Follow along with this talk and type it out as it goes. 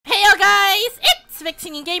Civic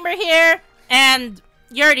Singing Gamer here, and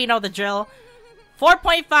you already know the drill.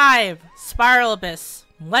 4.5 Spiral Abyss.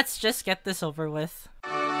 Let's just get this over with.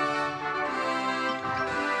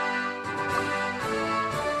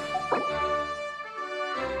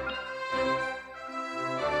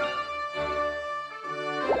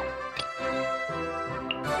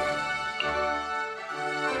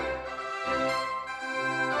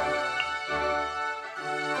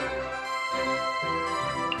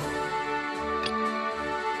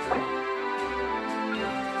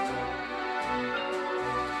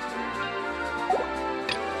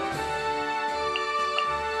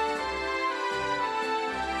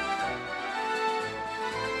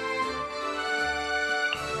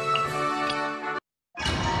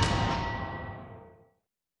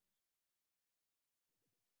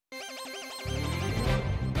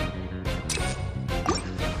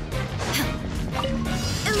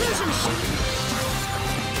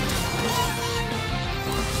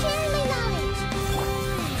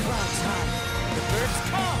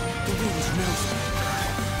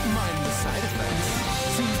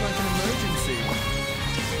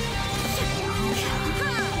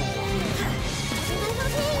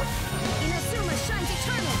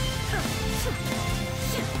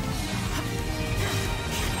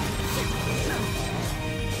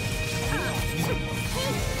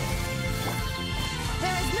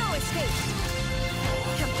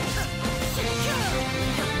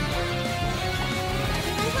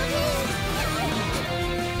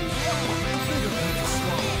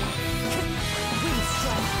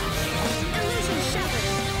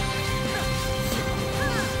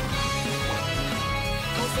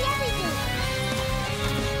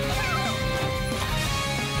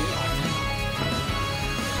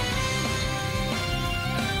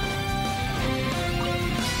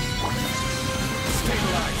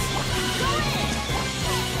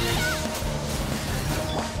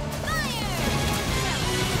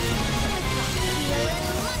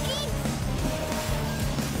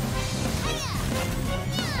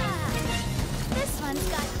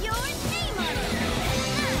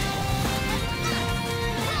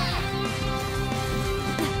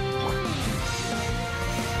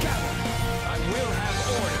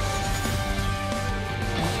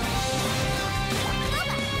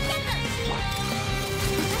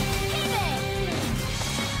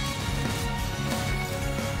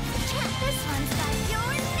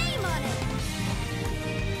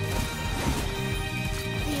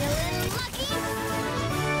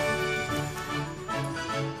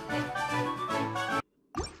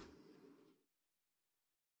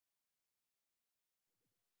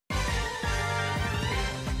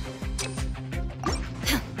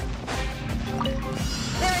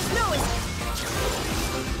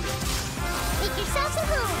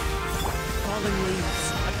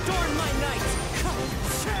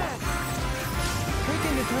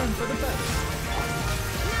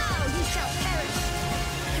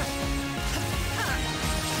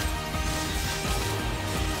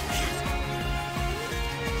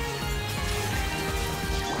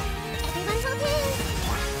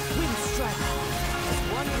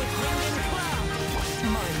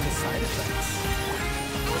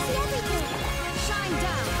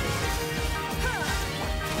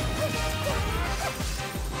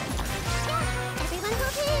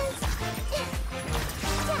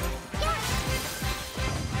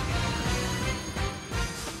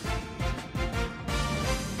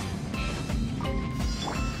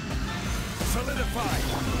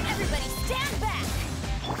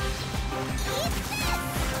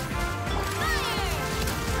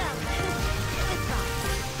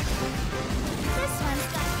 This one's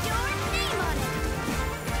got your name.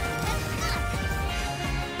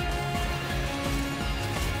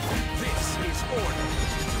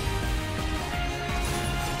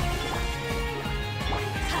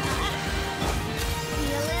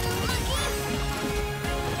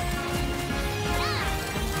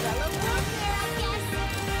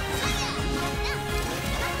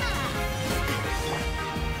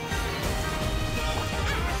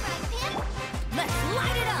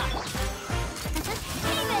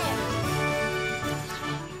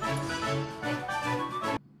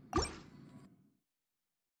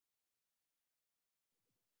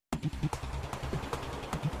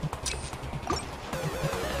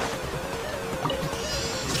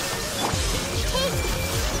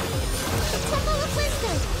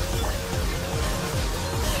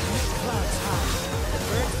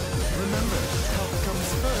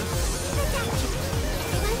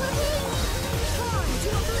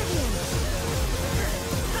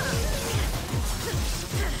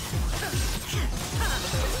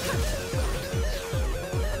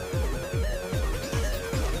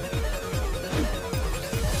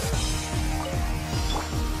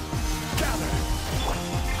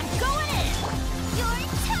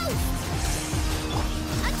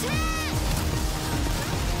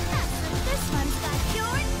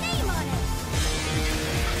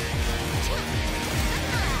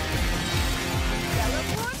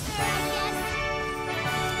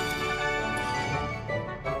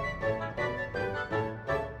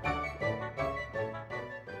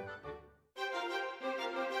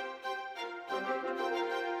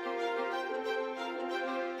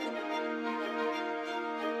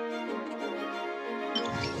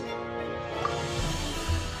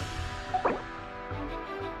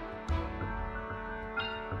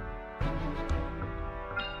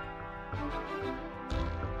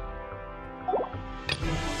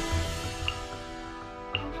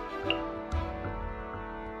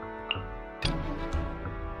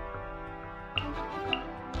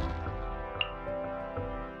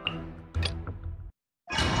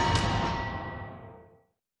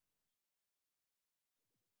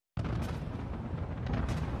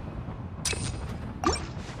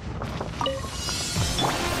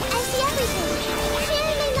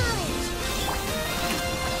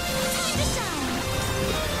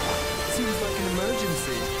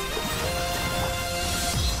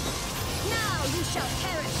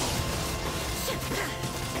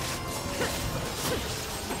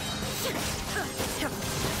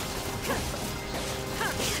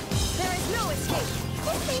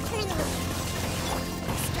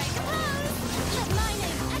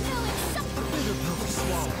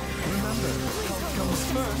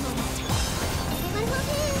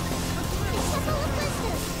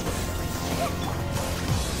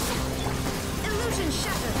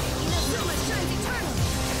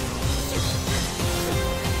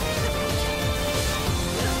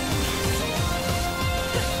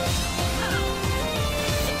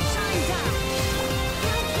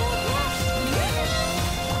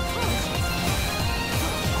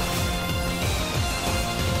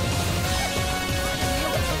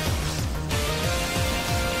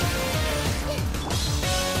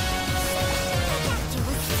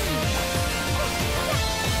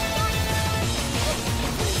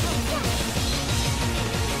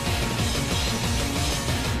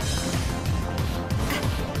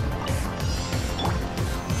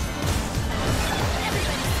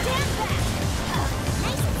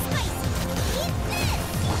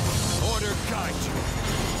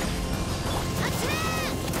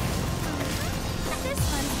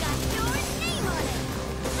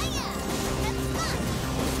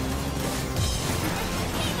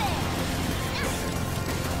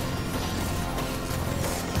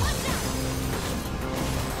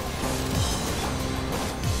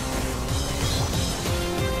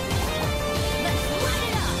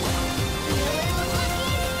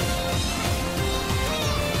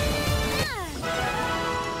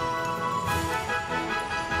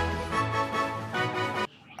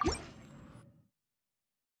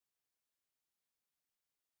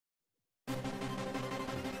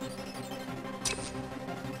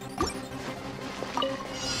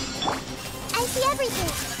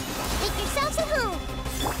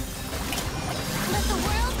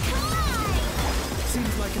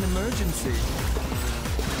 emergency.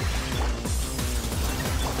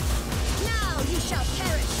 Now you shall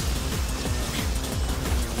perish.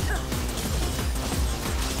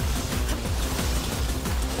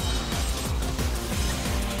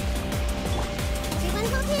 Everyone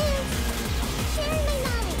hold hands. Sharing my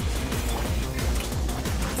knowledge.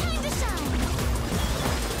 Time to shine.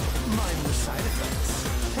 Mindless side effects.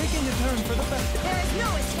 Taking a turn for the better. There is no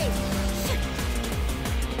escape.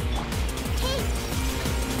 Hey.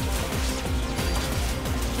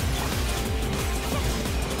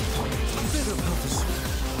 A bit of help.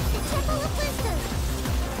 The Temple of Wisdom.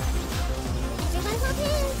 Everyone hold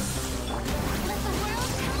hands. Let the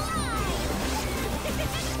world collide.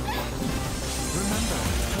 Remember,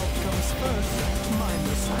 health comes first.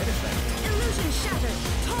 Mindless side effect. Illusion shattered,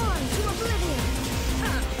 torn to oblivion.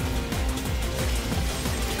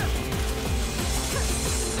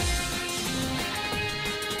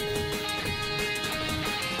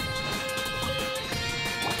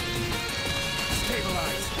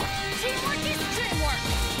 Stabilize. Teamwork is dreamwork.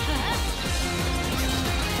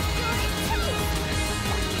 You're in taste.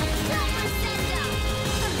 Proper send-up.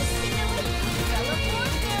 Fellow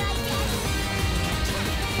warfare, I guess.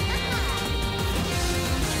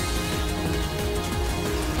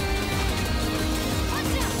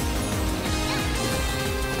 Watch out.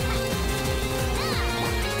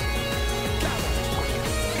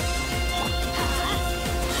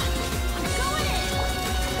 I'm going in.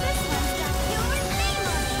 This one's got your name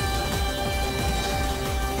on it.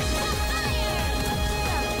 Fire!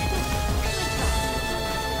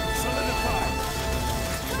 Solidify.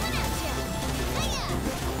 Coming at ya! Hiya!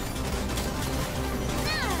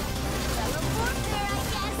 Fellow warfare, I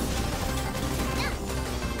guess.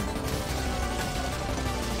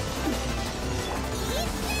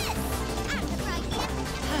 Eat this! After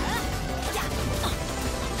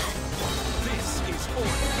This is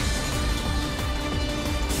order.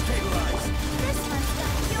 Stabilize. This one's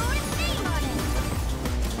got your name on it.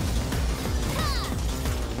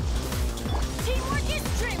 Teamwork is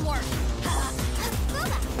dreamwork.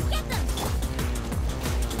 Booba, get them!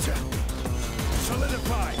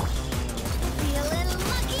 Solidify. Feel a little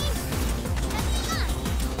lucky? That's fun.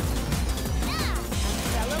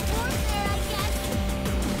 Fellow warfare, I guess.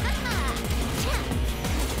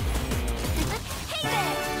 Hey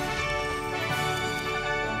there!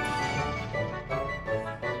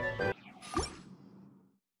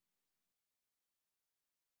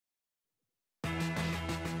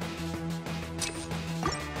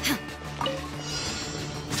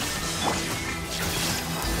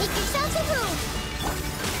 Make yourselves a room.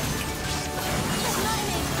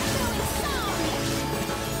 Lightning, throwing sound.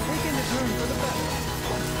 Taking a turn for the better.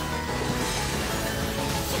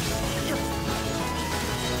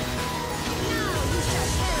 Now you shall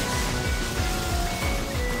perish.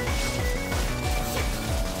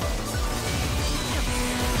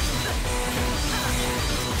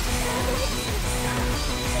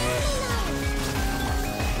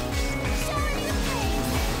 Showing you pain.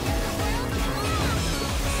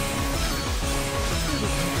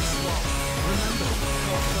 Remember,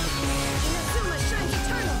 health comes Inazuma shines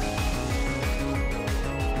eternal.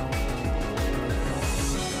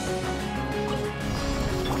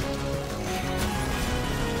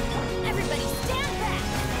 Everybody stand back.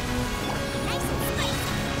 Nice and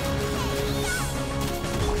spicy.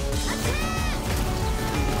 Attack!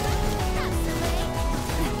 That's the way.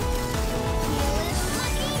 Feel a little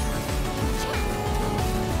lucky?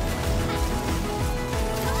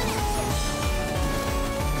 Coming at ya.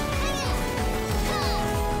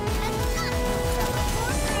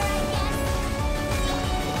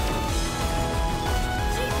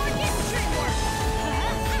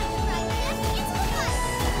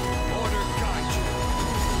 order guide you.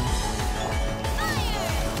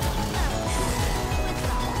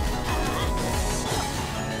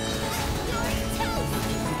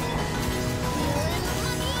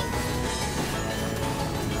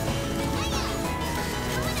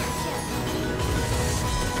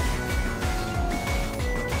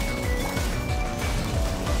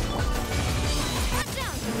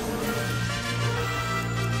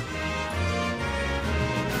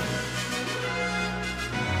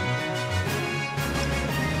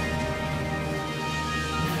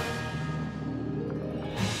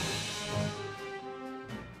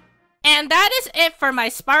 And that is it for my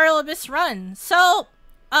Spiral Abyss run. So,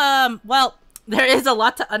 well, there is a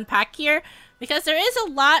lot to unpack here because there is a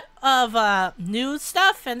lot of new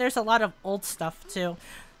stuff and there's a lot of old stuff too.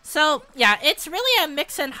 So, yeah, it's really a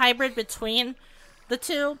mix and hybrid between the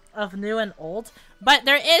two of new and old. But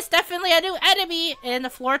there is definitely a new enemy in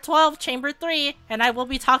floor 12, chamber 3, and I will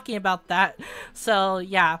be talking about that. So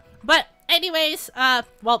yeah. But anyways,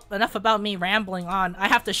 well, enough about me rambling on. I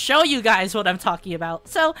have to show you guys what I'm talking about.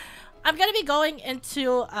 So I'm gonna be going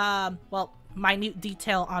into, well, minute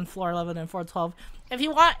detail on floor 11 and floor 12. If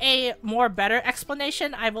you want a more better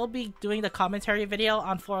explanation, I will be doing the commentary video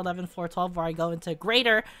on floor 11, floor 12, where I go into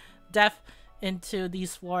greater depth into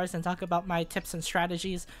these floors and talk about my tips and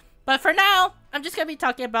strategies. But for now, I'm just gonna be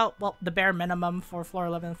talking about, well, the bare minimum for floor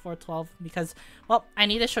 11 and floor 12 because, well, I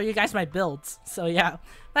need to show you guys my builds. So yeah.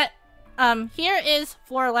 But here is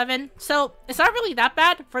floor 11. So it's not really that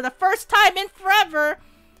bad. For the first time in forever,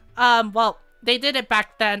 well, they did it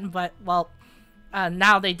back then, but, well,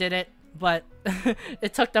 now they did it, but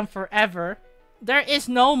it took them forever. There is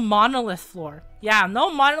no monolith floor. Yeah,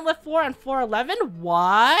 no monolith floor on floor 11?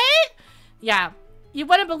 What? Yeah, you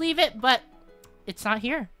wouldn't believe it, but it's not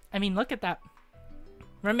here. I mean, look at that.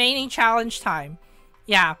 Remaining challenge time.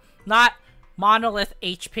 Yeah, not monolith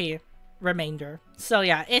HP remainder. So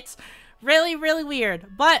yeah, it's really, really weird.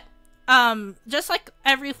 But, just like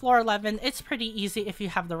every floor 11, it's pretty easy if you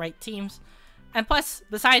have the right teams. And plus,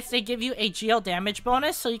 besides, they give you a geo damage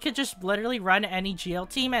bonus, so you could just literally run any geo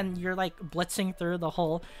team and you're like blitzing through the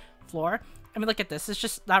whole floor. I mean, look at this. It's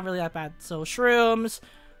just not really that bad. So, shrooms,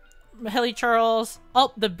 hilly churls.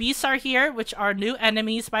 Oh, the beasts are here, which are new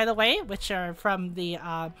enemies, by the way, which are from the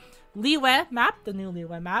Liyue map, the new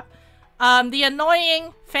Liyue map. The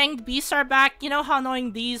annoying fanged beasts are back. You know how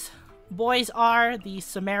annoying these boys are? The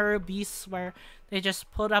Sumeru beasts, where they just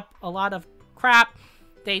put up a lot of crap.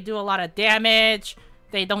 They do a lot of damage.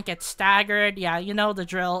 They don't get staggered. Yeah, you know the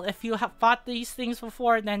drill. If you have fought these things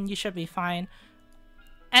before, then you should be fine.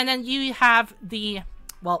 And then you have the,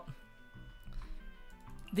 well,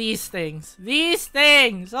 these things. These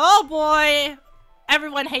things! Oh boy!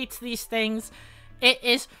 Everyone hates these things. It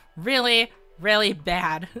is really, really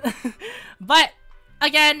bad. But,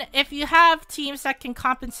 again, if you have teams that can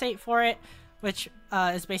compensate for it, which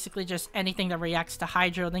is basically just anything that reacts to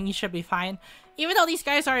Hydro, then you should be fine. Even though these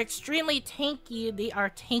guys are extremely tanky, they are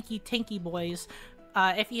tanky boys.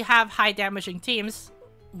 If you have high damaging teams,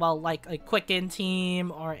 well, like a Quicken team,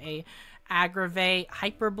 or a Aggravate,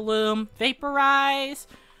 Hyper Bloom, Vaporize,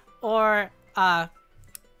 or,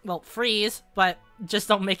 well, Freeze, but just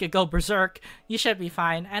don't make it go berserk, you should be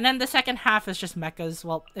fine. And then the second half is just mechas.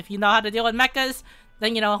 Well, if you know how to deal with mechas,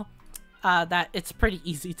 then you know that it's pretty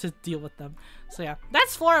easy to deal with them. So yeah,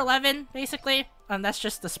 that's floor 11, basically. That's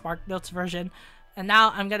just the Spark Builds version. And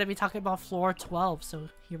now I'm going to be talking about floor 12, so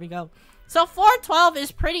here we go. So floor 12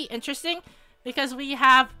 is pretty interesting, because we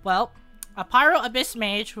have, well, a Pyro Abyss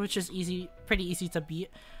Mage, which is pretty easy to beat.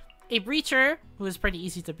 A Breacher, who is pretty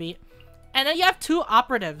easy to beat. And then you have two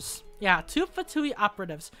Operatives. Yeah, two Fatui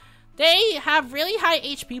Operatives. They have really high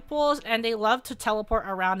HP pools, and they love to teleport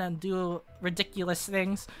around and do ridiculous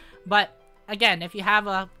things. But, again, if you have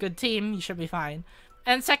a good team, you should be fine.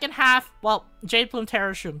 And second half, well, Jade Plume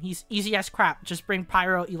Terrashroom. He's easy as crap. Just bring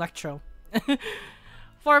Pyro Electro.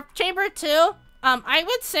 For Chamber 2, I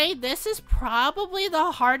would say this is probably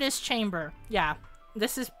the hardest chamber. Yeah,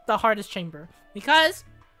 this is the hardest chamber. Because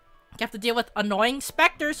you have to deal with annoying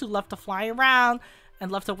specters who love to fly around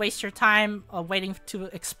and love to waste your time waiting to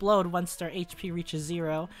explode once their HP reaches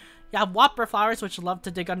 0. You have Whopper Flowers, which love to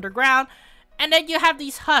dig underground. And then you have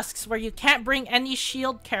these husks where you can't bring any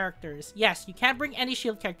shield characters. Yes, you can't bring any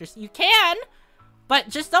shield characters. You can, but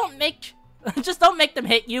just don't make them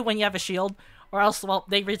hit you when you have a shield, or else, well,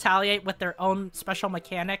 they retaliate with their own special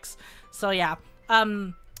mechanics. So yeah,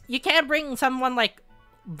 you can't bring someone like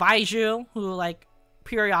Vaiju, who like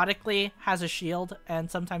periodically has a shield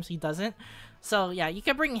and sometimes he doesn't. So yeah, you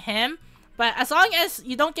can bring him, but as long as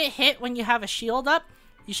you don't get hit when you have a shield up,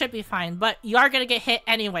 you should be fine. But you are gonna get hit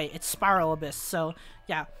anyway. It's Spiral Abyss, so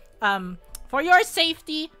yeah. For your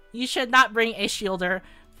safety, you should not bring a shielder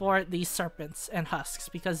for these serpents and husks,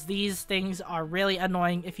 because these things are really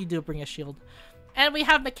annoying if you do bring a shield. And we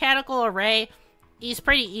have Mechanical Array. He's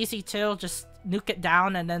pretty easy too. Just nuke it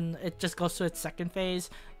down and then it just goes to its second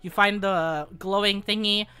phase. You find the glowing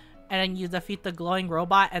thingy and then you defeat the glowing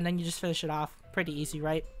robot and then you just finish it off. Pretty easy,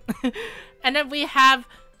 right? And then we have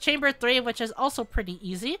Chamber 3, which is also pretty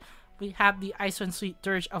easy. We have the Icewind Sweet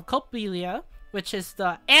Dirge of Copelia, which is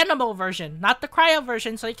the animal version, not the cryo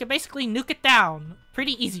version, so you can basically nuke it down.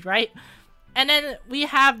 Pretty easy, right? And then we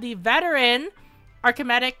have the Veteran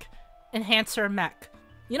Archimetic Enhancer Mech.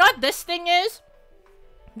 You know what this thing is?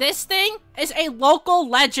 This thing is a local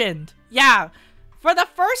legend. Yeah, for the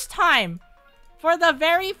first time, for the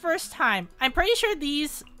very first time, I'm pretty sure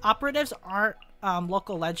these operatives aren't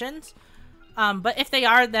local legends. But if they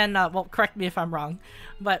are, then well, correct me if I'm wrong.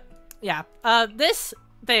 But yeah, this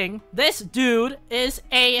dude is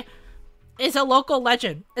a local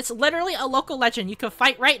legend. It's literally a local legend. You can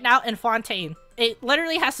fight right now in Fontaine. It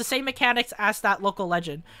literally has the same mechanics as that local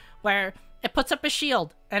legend, where it puts up a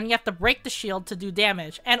shield and you have to break the shield to do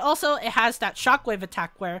damage. And also it has that shockwave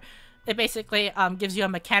attack where it basically gives you a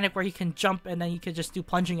mechanic where you can jump and then you can just do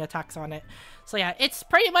plunging attacks on it. So yeah, it's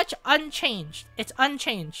pretty much unchanged. It's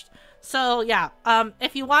unchanged. So yeah,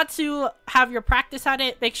 if you want to have your practice at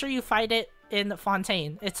it, make sure you fight it in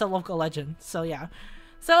Fontaine. It's a local legend. So yeah.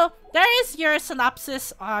 So there is your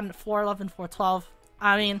synopsis on floor 11, floor 12.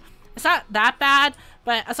 I mean, it's not that bad,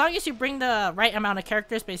 but as long as you bring the right amount of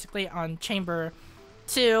characters, basically on chamber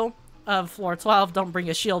 2 of floor 12, don't bring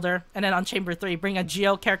a shielder, and then on chamber 3, bring a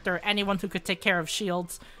Geo character, anyone who could take care of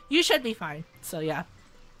shields, you should be fine. So yeah.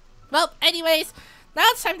 Well, anyways, now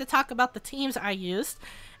it's time to talk about the teams I used.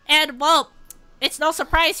 And well, it's no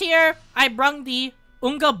surprise here, I brung the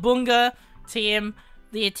Unga Bunga team.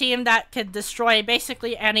 The team that could destroy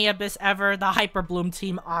basically any abyss ever. The Hyper Bloom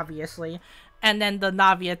team, obviously. And then the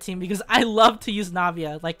Navia team, because I love to use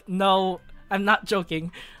Navia. Like, no, I'm not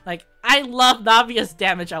joking. Like, I love Navia's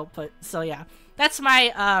damage output. So yeah, that's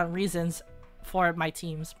my reasons for my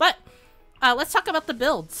teams. But let's talk about the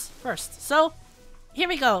builds first. So here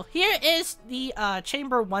we go. Here is the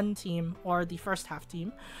Chamber 1 team, or the first half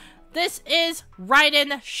team. This is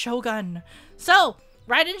Raiden Shogun. So,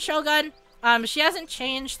 Raiden Shogun, she hasn't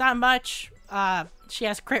changed that much. She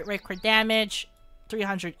has crit rate, crit damage,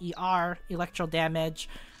 300 ER, electro damage,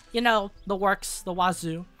 you know, the works, the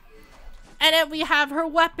wazoo. And then we have her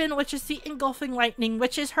weapon, which is the Engulfing Lightning,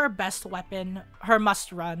 which is her best weapon, her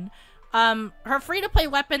must run. Her free-to-play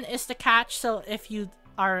weapon is the catch, so if you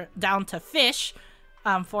are down to fish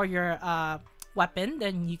for your weapon,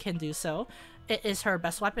 then you can do so. It is her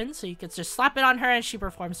best weapon, so you can just slap it on her and she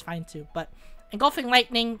performs fine too. But Engulfing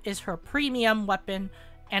Lightning is her premium weapon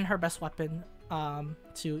and her best weapon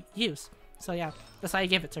to use. So yeah, that's why I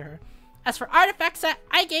gave it to her. As for artifact set,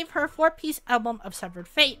 I gave her 4-piece Emblem of Severed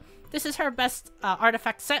Fate. This is her best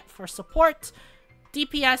artifact set for support,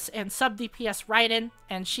 DPS, and sub-DPS Raiden,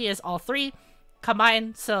 and she is all 3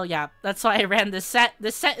 combined. So yeah, that's why I ran this set.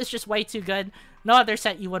 This set is just way too good. No other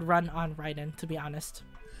set you would run on Raiden, to be honest.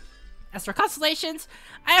 As for constellations,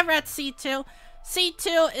 I have her at C2.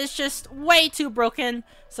 C2 is just way too broken,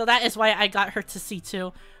 so that is why I got her to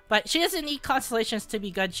C2. But she doesn't need constellations to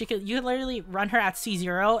be good. You literally run her at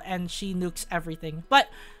C0 and she nukes everything. But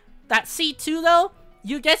that C2 though,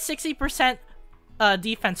 you get 60%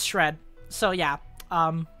 defense shred. So yeah,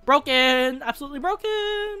 broken, absolutely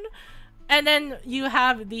broken. And then you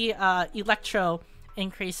have the electro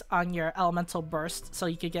increase on your elemental burst, so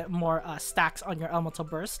you could get more stacks on your elemental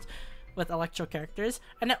burst with electro characters.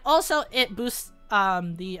 And then also it boosts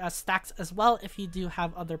the stacks as well if you do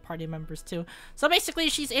have other party members too. So basically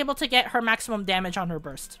she's able to get her maximum damage on her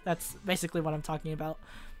burst. That's basically what I'm talking about.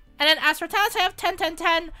 And then as for talents, I have 10 10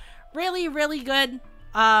 10. Really, really good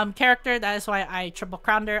character. That is why I triple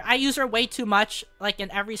crowned her. I use her way too much. Like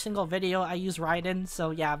in every single video I use Raiden.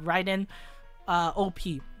 So yeah, Raiden OP.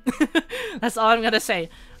 That's all I'm gonna say.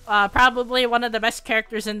 Probably one of the best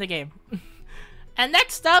characters in the game. And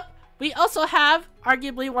next up, we also have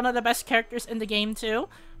arguably one of the best characters in the game too,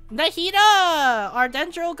 Nahida, our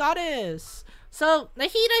Dendro goddess. So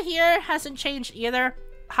Nahida here hasn't changed either.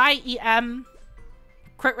 High EM,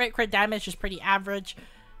 crit rate, crit damage is pretty average.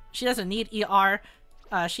 She doesn't need ER.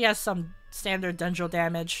 She has some standard Dendro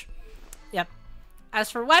damage. Yep. As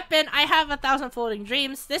for weapon, I have 1,000 Floating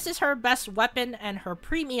Dreams. This is her best weapon and her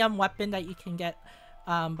premium weapon that you can get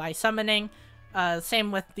by summoning.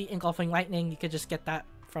 Same with the Engulfing Lightning. You could just get that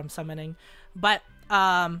from summoning. But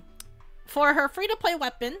for her free-to-play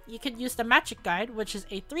weapon, you could use the Magic Guide, which is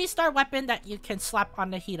a 3-star weapon that you can slap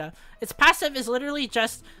on Nahida. Its passive is literally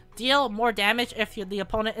just deal more damage if the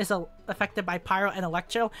opponent is affected by Pyro and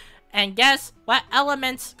Electro. And guess what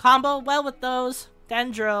elements combo well with those?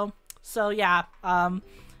 Dendro. So yeah,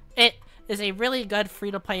 it is a really good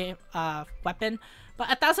free-to-play weapon. But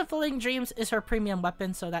 1,000 Floating Dreams is her premium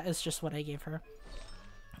weapon, so that is just what I gave her.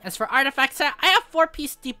 As for artifact set, I have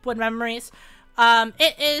 4-piece Deepwood Memories.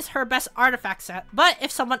 It is her best artifact set, but if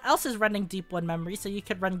someone else is running Deepwood Memories, so you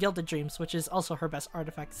could run Gilded Dreams, which is also her best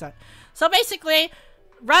artifact set. So basically,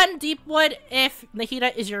 run Deepwood if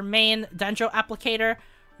Nahida is your main Dendro applicator.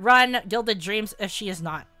 Run Gilded Dreams if she is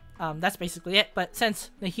not. That's basically it, but since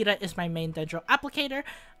Nahida is my main Dendro applicator,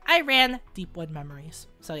 I ran Deepwood Memories.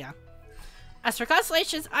 So yeah. As for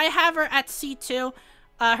constellations, I have her at C2.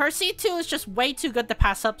 Her C2 is just way too good to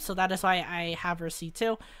pass up, so that is why I have her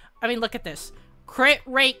C2. I mean, look at this. crit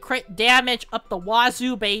rate, crit damage up the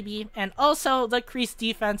wazoo, baby. And also the increased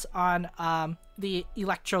defense on the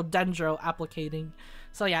Electro Dendro applicating.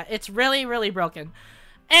 So yeah, it's really, really broken.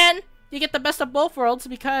 And you get the best of both worlds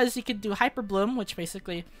because you can do Hyper Bloom, which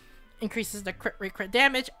basically increases the crit rate, crit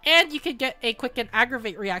damage, and you could get a quick and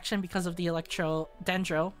aggravate reaction because of the Electro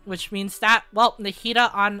Dendro, which means that, well,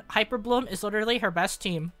 Nahida on Hyper Bloom is literally her best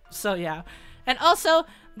team. So yeah. And also,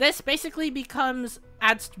 this basically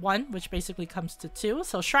adds 1, which basically comes to 2.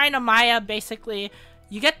 So Shrine of Maya, basically,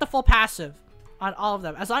 you get the full passive on all of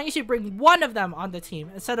them, as long as you bring 1 of them on the team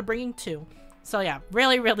instead of bringing 2. So yeah,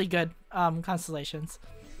 really, really good constellations.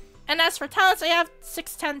 And as for talents, I have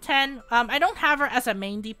 6, 10, 10. I don't have her as a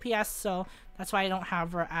main DPS, so that's why I don't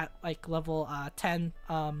have her at like level 10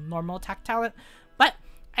 normal attack talent. But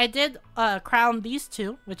I did crown these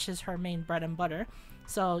 2, which is her main bread and butter.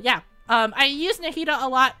 So yeah, I use Nahida a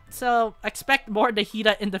lot, so expect more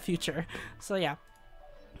Nahida in the future. So yeah,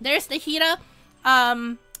 there's Nahida.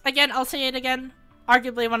 Again, I'll say it again,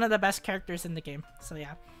 arguably one of the best characters in the game. So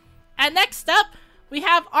yeah. And next up, we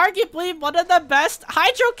have arguably one of the best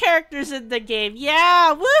Hydro characters in the game.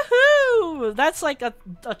 Yeah, woohoo! That's like a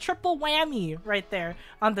triple whammy right there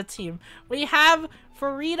on the team. We have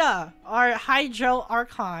Farida, our Hydro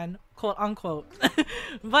Archon, quote unquote.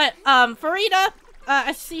 But Farida,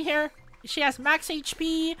 I see here, she has max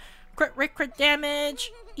HP, crit rate, crit damage,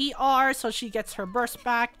 ER, so she gets her burst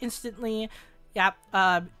back instantly. Yep,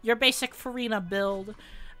 your basic Farina build.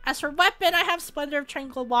 As for weapon, I have Splendor of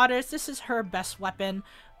Tranquil Waters. This is her best weapon.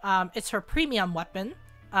 It's her premium weapon,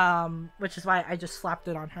 which is why I just slapped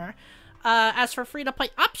it on her. As for free-to-play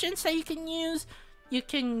options that you can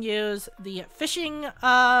use the fishing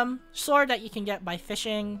sword that you can get by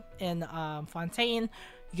fishing in Fontaine.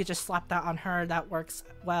 You could just slap that on her. That works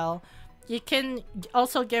well. You can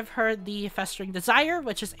also give her the Festering Desire,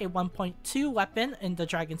 which is a 1.2 weapon in the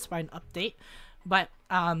Dragon Spine update. But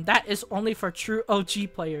that is only for true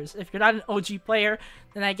OG players. If you're not an OG player,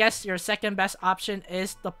 then I guess your second best option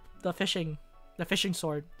is the fishing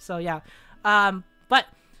sword. So yeah, but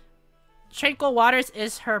Tranquil Waters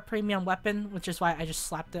is her premium weapon, which is why I just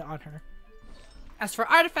slapped it on her. As for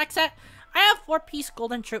artifact set, I have 4-piece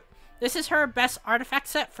Golden Troop. This is her best artifact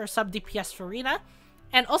set for sub DPS Farina,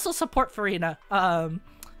 and also support Farina,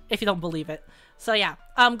 if you don't believe it. So yeah,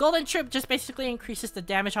 Golden Troop just basically increases the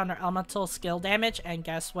damage on her elemental skill damage, and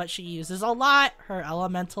guess what she uses a lot? Her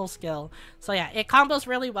elemental skill. So yeah, it combos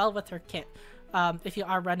really well with her kit, if you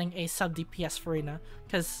are running a sub DPS Farina,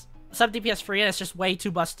 because sub DPS Farina is just way too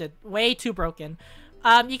busted, way too broken.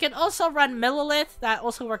 You can also run Millilith, that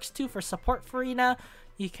also works too for support Farina.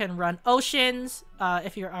 You can run Oceans,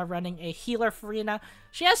 if you are running a healer Farina.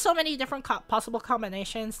 She has so many different possible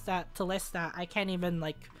combinations to list that I can't even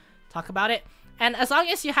like talk about it. And as long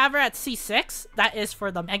as you have her at C6, that is for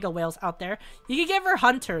the mega whales out there, you can give her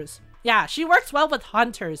Hunters. Yeah, she works well with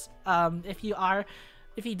Hunters, if you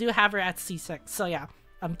do have her at C6. So yeah,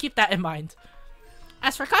 keep that in mind.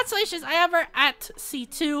 As for constellations, I have her at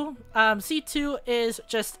C2. C2 is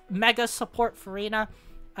just mega support Farina.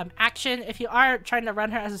 Action, if you are trying to run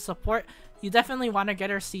her as a support, you definitely want to get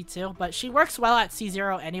her C2, but she works well at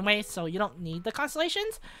C0 anyway, so you don't need the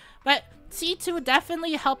constellations. But C2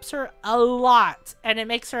 definitely helps her a lot, and it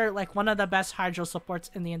makes her like one of the best Hydro supports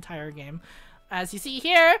in the entire game. As you see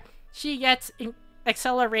here, she gets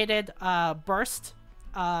accelerated burst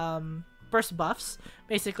buffs.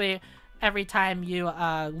 Basically, every time you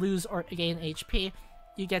lose or gain HP,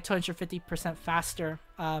 you get 250% faster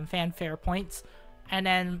fanfare points. And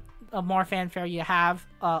then the more fanfare you have,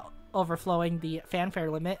 overflowing the fanfare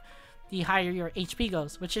limit, the higher your HP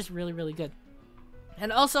goes, which is really, really good.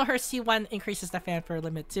 And also her C1 increases the fanfare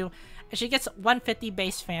limit too, and she gets 150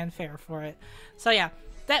 base fanfare for it. So yeah,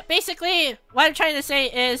 that basically, what I'm trying to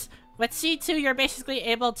say is, with C2, you're basically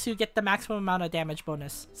able to get the maximum amount of damage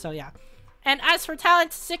bonus. So yeah. And as for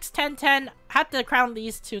talents, 6, 10, 10, had to crown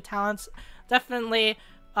these 2 talents. Definitely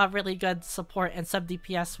a really good support and sub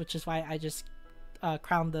DPS, which is why I just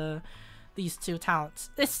crowned these 2 talents.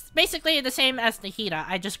 It's basically the same as Nahida.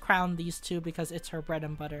 I just crowned these 2 because it's her bread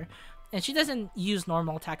and butter. And she doesn't use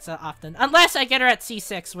normal attacks that often, unless I get her at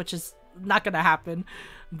C6, which is not gonna happen.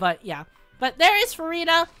 But yeah. But there is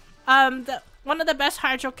Farida, one of the best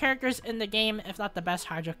Hydro characters in the game, if not the best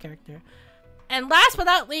Hydro character. And last but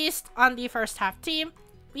not least, on the first half team,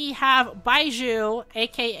 we have Baiju,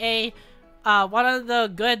 aka one of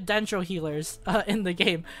the good Dendro healers in the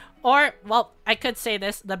game. Or, well, I could say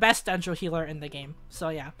this, the best Dendro healer in the game. So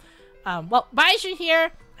yeah. Well, Baiju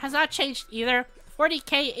here has not changed either.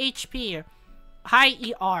 40k HP, high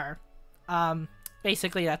ER.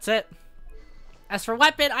 Basically that's it. As for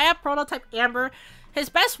weapon, I have Prototype Amber. His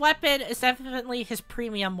best weapon is definitely his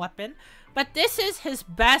premium weapon, but this is his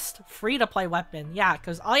best free-to-play weapon. Yeah,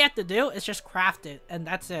 because all you have to do is just craft it, and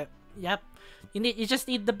that's it. Yep. You just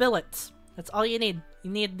need the billets. That's all you need.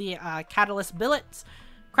 You need the catalyst billets,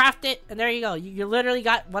 craft it, and there you go. You literally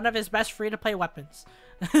got one of his best free-to-play weapons.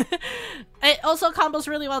 It also combos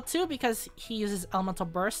really well too because he uses Elemental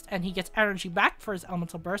Burst and he gets energy back for his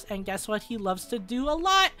Elemental Burst, and guess what he loves to do a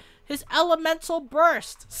lot? His Elemental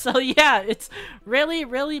Burst. So yeah, it's really,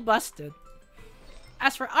 really busted.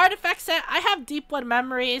 As for artifact set, I have Deepwood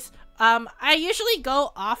Memories. I usually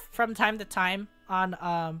go off from time to time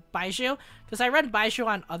on Baiju because I run Baiju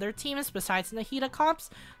on other teams besides Nahida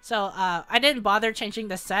comps, so I didn't bother changing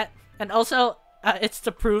the set, and also it's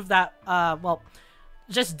to prove that well,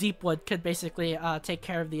 just Deepwood could basically take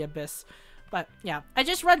care of the Abyss. But yeah, I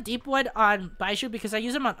just run Deepwood on Baiju because I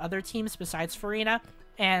use them on other teams besides Farina,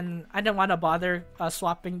 and I didn't want to bother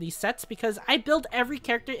swapping these sets because I build every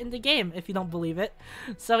character in the game, if you don't believe it.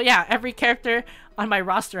 So yeah, every character on my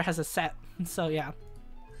roster has a set. So yeah.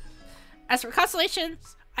 As for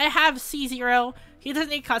constellations, I have C0. He doesn't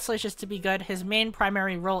need constellations to be good. His main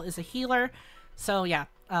primary role is a healer. So yeah,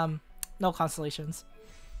 no constellations.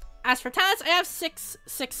 As for talents, I have 6,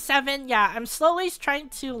 6, 7. Yeah, I'm slowly trying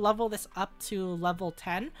to level this up to level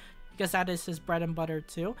 10 because that is his bread and butter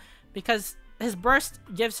too. Because his burst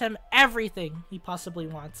gives him everything he possibly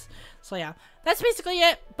wants. So yeah, that's basically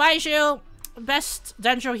it. Baiju, best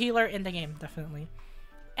Dendro healer in the game, definitely.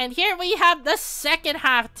 And here we have the second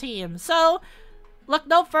half team. So look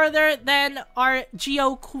no further than our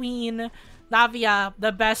Geo Queen, Navia,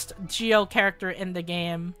 the best Geo character in the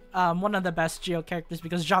game. One of the best Geo characters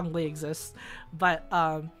because Zhongli exists. But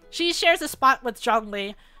she shares a spot with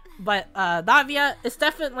Zhongli. But Navia is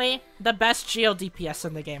definitely the best Geo DPS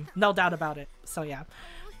in the game. No doubt about it. So yeah.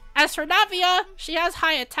 As for Navia, she has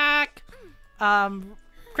high attack,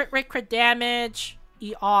 crit rate, crit damage,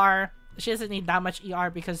 ER. She doesn't need that much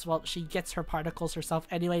ER because, well, she gets her particles herself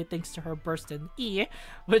anyway thanks to her burst in E,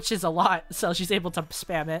 which is a lot. So she's able to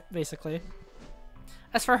spam it, basically.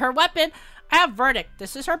 As for her weapon, I have Verdict.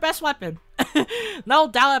 This is her best weapon. No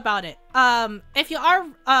doubt about it. If you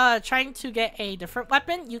are trying to get a different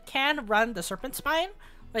weapon, you can run the Serpent Spine,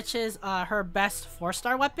 which is her best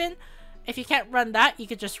 4-star weapon. If you can't run that, you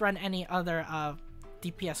could just run any other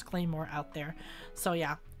DPS Claymore out there. So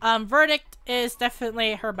yeah, Verdict is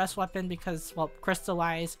definitely her best weapon because, well,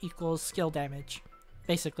 Crystallize equals skill damage.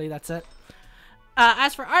 Basically, that's it.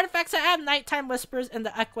 As for artifacts, I have Nighttime Whispers in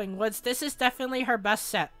the Echoing Woods. This is definitely her best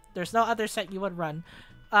set. There's no other set you would run.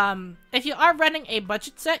 If you are running a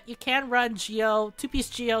budget set, you can run Geo, 2-piece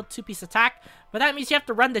Geo, 2-piece attack, but that means you have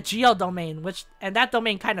to run the Geo domain, and that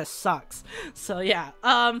domain kind of sucks. So yeah,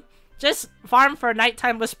 just farm for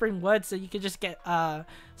Nighttime Whispering Woods so you can just get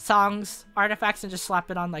songs, artifacts, and just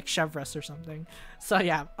slap it on like Chevreuse or something. So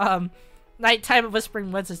yeah, Nighttime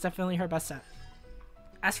Whispering Woods is definitely her best set.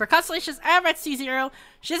 As for constellations, I have at C0.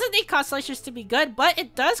 She doesn't need constellations to be good, but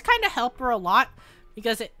it does kind of help her a lot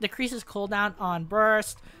because it decreases cooldown on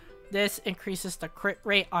burst. This increases the crit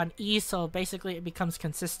rate on E, so basically it becomes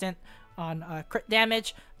consistent on crit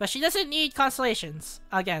damage. But she doesn't need constellations,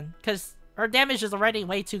 again, because her damage is already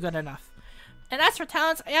way too good enough. And as for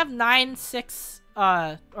talents, I have 9, 6,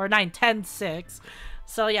 or 9, 10, 6.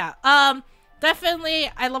 So yeah,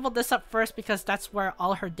 definitely I leveled this up first because that's where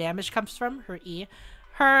all her damage comes from, her E.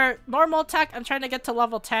 Her normal attack, I'm trying to get to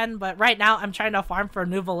level 10, but right now I'm trying to farm for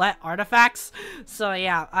Nouvelette artifacts. So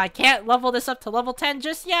yeah, I can't level this up to level 10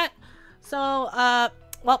 just yet. So,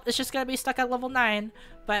 well, it's just gonna be stuck at level 9.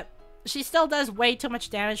 But she still does way too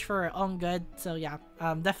much damage for her own good. So yeah,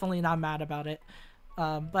 I'm definitely not mad about it.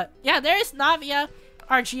 But yeah, there's Navia,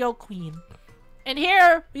 our Geo Queen. And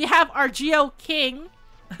here we have our Geo King,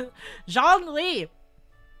 Zhongli.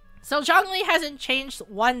 So Zhongli hasn't changed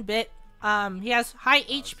one bit. He has high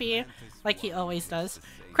HP, like he always does.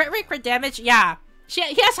 Crit rate, crit damage, yeah. He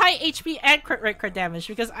has high HP and crit rate, crit damage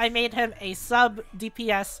because I made him a sub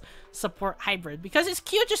DPS support hybrid because his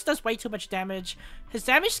Q just does way too much damage. His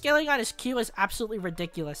damage scaling on his Q is absolutely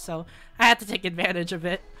ridiculous, so I had to take advantage of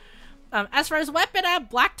it. As for his weapon, I have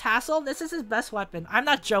Black Tassel. This is his best weapon. I'm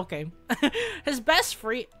not joking. His best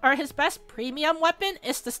premium weapon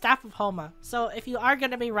is the Staff of Homa. So if you are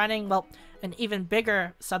going to be running, well, an even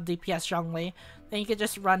bigger sub DPS Zhongli, then you could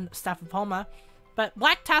just run Staff of Homa. But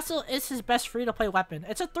Black Tassel is his best free-to-play weapon.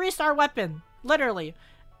 It's a 3-star weapon, literally.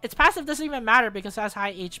 Its passive doesn't even matter because it has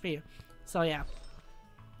high HP. So yeah.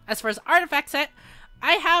 As for his artifact set,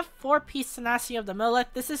 I have 4-piece Tenacity of the Millet.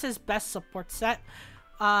 This is his best support set.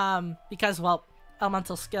 Because, well,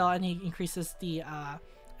 elemental skill, and he increases the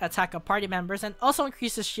attack of party members, and also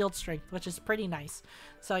increases shield strength, which is pretty nice.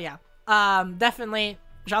 So yeah, definitely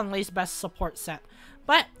Zhongli's best support set.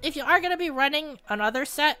 But if you are going to be running another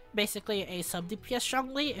set, basically a sub DPS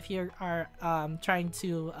Zhongli, if you are trying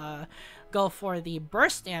to go for the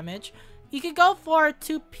burst damage, you could go for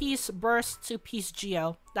 2-piece burst, 2-piece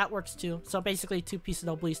Geo. That works too. So basically 2-piece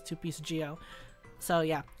Noblesse, 2-piece Geo. So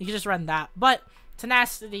yeah, you can just run that. But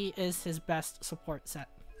Tenacity is his best support set.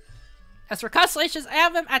 As for Constellations, I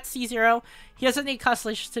have him at C0. He doesn't need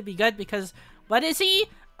Constellations to be good because what is he?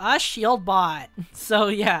 A shield bot. So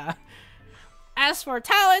yeah. As for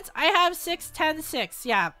talents, I have 6, 10, 6.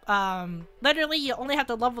 Yeah, literally you only have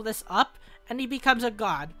to level this up and he becomes a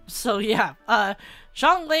god. So yeah,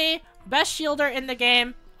 Zhongli, best shielder in the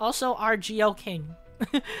game, also our Geo King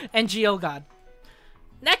and Geo God.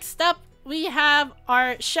 Next up, we have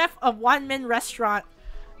our chef of Wanmin restaurant,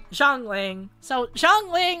 Zhongling. So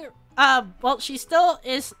Zhongling, well, she still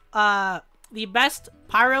is the best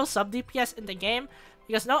pyro sub DPS in the game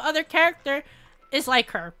because no other character is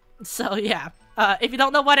like her. So yeah, if you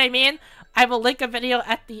don't know what I mean, I will link a video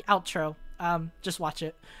at the outro. Just watch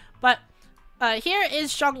it. But here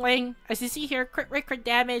is Zhongling. As you see here, crit rate, crit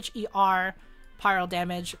damage, ER, pyro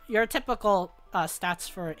damage, your typical stats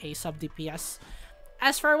for a sub DPS.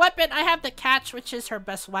 As for a weapon, I have the catch, which is her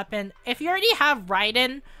best weapon. If you already have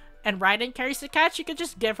Raiden, and Raiden carries the catch, you could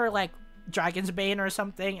just give her like Dragon's Bane or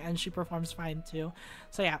something, and she performs fine too.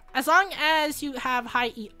 So yeah, as long as you have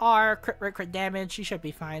high ER, crit rate, crit damage, she should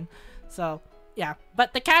be fine. So yeah,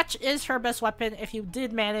 but the catch is her best weapon if you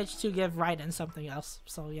did manage to give Raiden something else.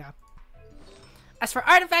 So yeah. As for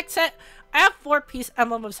artifact set, I have 4-piece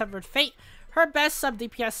Emblem of Severed Fate. Her best sub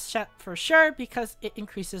DPS set for sure because it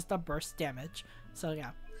increases the burst damage. So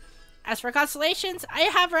yeah. As for constellations, I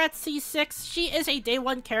have her at C6. She is a day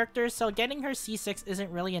 1 character, so getting her C6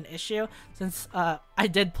 isn't really an issue since I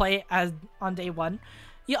did play as on day 1.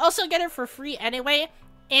 You also get her for free anyway,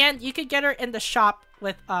 and you could get her in the shop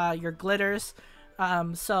with your glitters.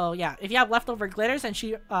 So yeah, if you have leftover glitters and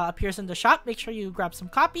she appears in the shop, make sure you grab some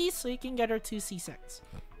copies so you can get her to C6.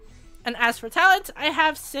 And as for talents, I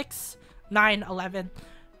have 6, 9, 11.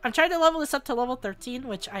 I'm trying to level this up to level 13,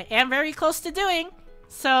 which I am very close to doing.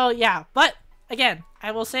 So yeah, but again,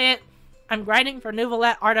 I will say it, I'm grinding for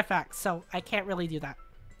Nouvelette artifacts, so I can't really do that.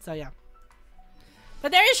 So yeah.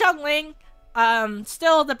 But there is Zhongling,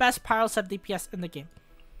 still the best pyro sub DPS in the game.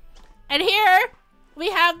 And here, we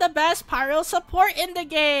have the best pyro support in the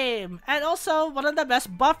game, and also one of the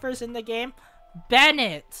best buffers in the game,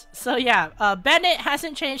 Bennett. So yeah, Bennett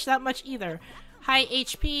hasn't changed that much either. High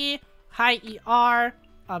HP, high ER,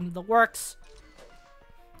 the works.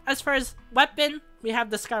 As far as weapon, we have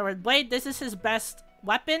the Skyward Blade. This is his best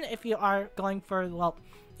weapon if you are going for, well,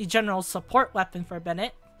 the general support weapon for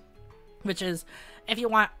Bennett, which is if you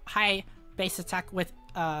want high base attack with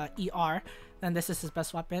ER, then this is his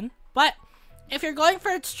best weapon. But if you're going for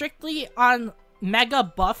it strictly on mega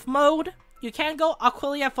buff mode, you can go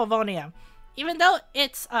Aquilia Favonia. Even though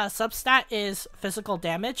its substat is physical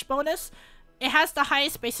damage bonus, it has the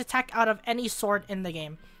highest base attack out of any sword in the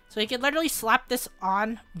game. So you can literally slap this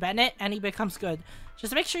on Bennett and he becomes good.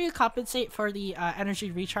 Just make sure you compensate for the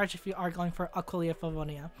energy recharge if you are going for Aquilia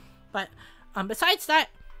Favonia. But besides that,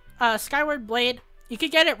 Skyward Blade, you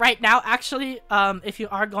could get it right now actually if you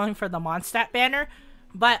are going for the Mondstadt banner.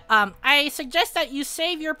 But I suggest that you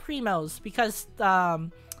save your primos because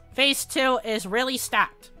Phase 2 is really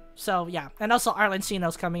stacked. So yeah, and also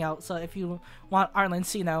Arlencino's coming out. So if you want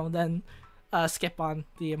Arlencino, then skip on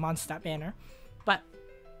the Mondstadt banner. But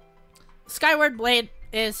Skyward Blade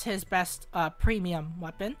is his best premium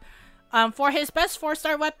weapon. For his best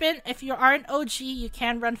 4-star weapon, if you are an OG, you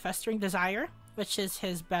can run Festering Desire, which is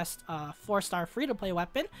his best 4-star free-to-play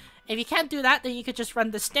weapon. If you can't do that, then you could just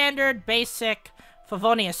run the standard, basic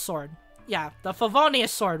Favonius Sword. Yeah, the Favonius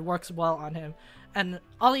Sword works well on him. And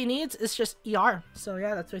all he needs is just ER. So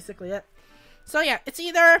yeah, that's basically it. So yeah, it's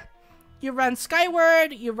either you run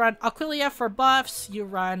Skyward, you run Aquilia for buffs, you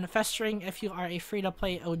run Festering if you are a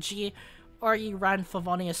free-to-play OG, or you run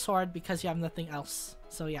Favonius Sword because you have nothing else.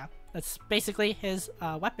 So yeah, that's basically his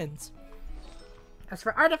weapons. As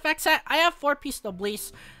for artifact set, I have 4-piece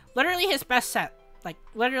Noblesse. Literally his best set. Like,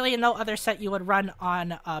 literally no other set you would run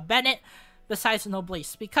on Bennett besides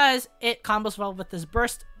Noblesse, because it combos well with his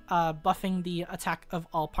burst, buffing the attack of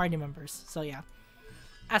all party members. So yeah.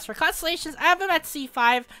 As for constellations, I have him at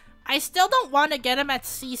C5. I still don't want to get him at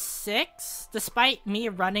C6, despite me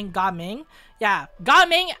running Gaming. Yeah,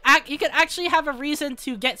 Gaming, you could actually have a reason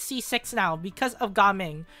to get C6 now because of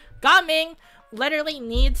Gaming. Gaming literally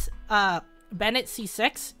needs Bennett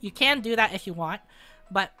C6. You can do that if you want,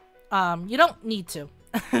 but you don't need to.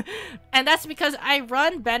 And that's because I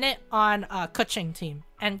run Bennett on Kuching team.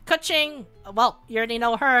 And Kuching, well, you already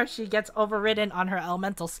know her. She gets overridden on her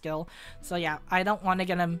elemental skill. So yeah, I don't want to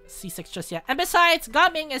get him C6 just yet. And besides,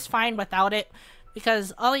 Gaming is fine without it.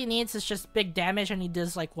 Because all he needs is just big damage. And he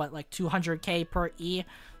does like, what, like 200k per E.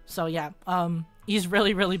 So yeah, he's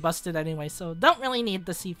really, really busted anyway. So don't really need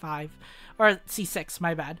the C5. Or C6,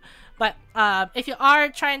 my bad. But if you are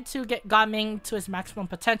trying to get Gaming to his maximum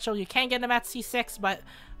potential, you can get him at C6. But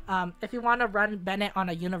if you want to run Bennett on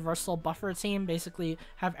a universal buffer team, basically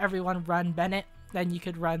have everyone run Bennett, then you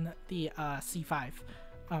could run the C5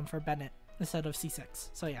 for Bennett instead of C6.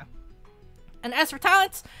 So yeah. And as for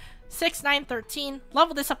talents, 6, 9, 13.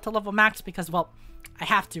 Level this up to level max because, well, I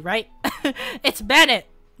have to, right? It's Bennett,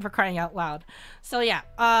 for crying out loud. So yeah,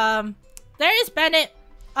 there is Bennett.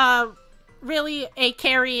 Really a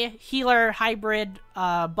carry, healer, hybrid,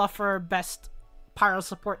 buffer, best pyro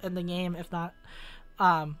support in the game, if not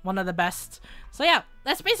one of the best. So yeah,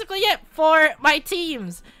 that's basically it for my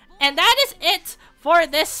teams. And that is it for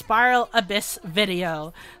this Spiral Abyss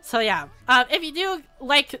video. So yeah, if you do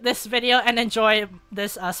like this video and enjoy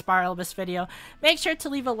this Spiral Abyss video, make sure to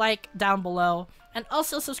leave a like down below. And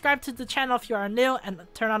also subscribe to the channel if you are new, and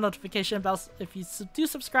turn on notification bells if you do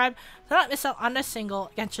subscribe to not miss out on a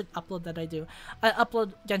single Genshin upload that I do. I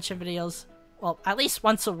upload Genshin videos, well, at least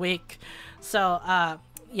once a week. So,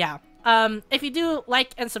 yeah. If you do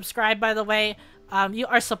like and subscribe, by the way, you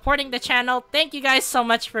are supporting the channel. Thank you guys so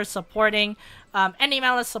much for supporting. Any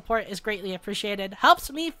amount of support is greatly appreciated.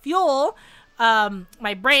 Helps me fuel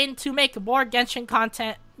my brain to make more Genshin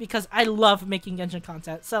content because I love making Genshin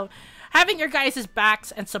content. So having your guys'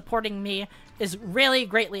 backs and supporting me is really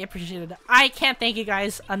greatly appreciated. I can't thank you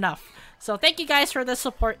guys enough. So thank you guys for the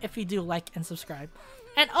support if you do like and subscribe.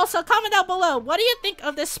 And also comment down below, what do you think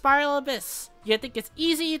of this Spiral Abyss? Do you think it's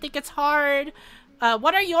easy? You think it's hard?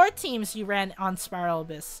 What are your teams you ran on Spiral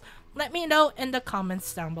Abyss? Let me know in the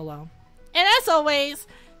comments down below. And as always,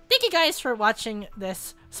 thank you guys for watching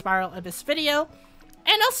this Spiral Abyss video.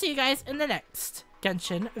 And I'll see you guys in the next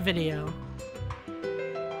Genshin video.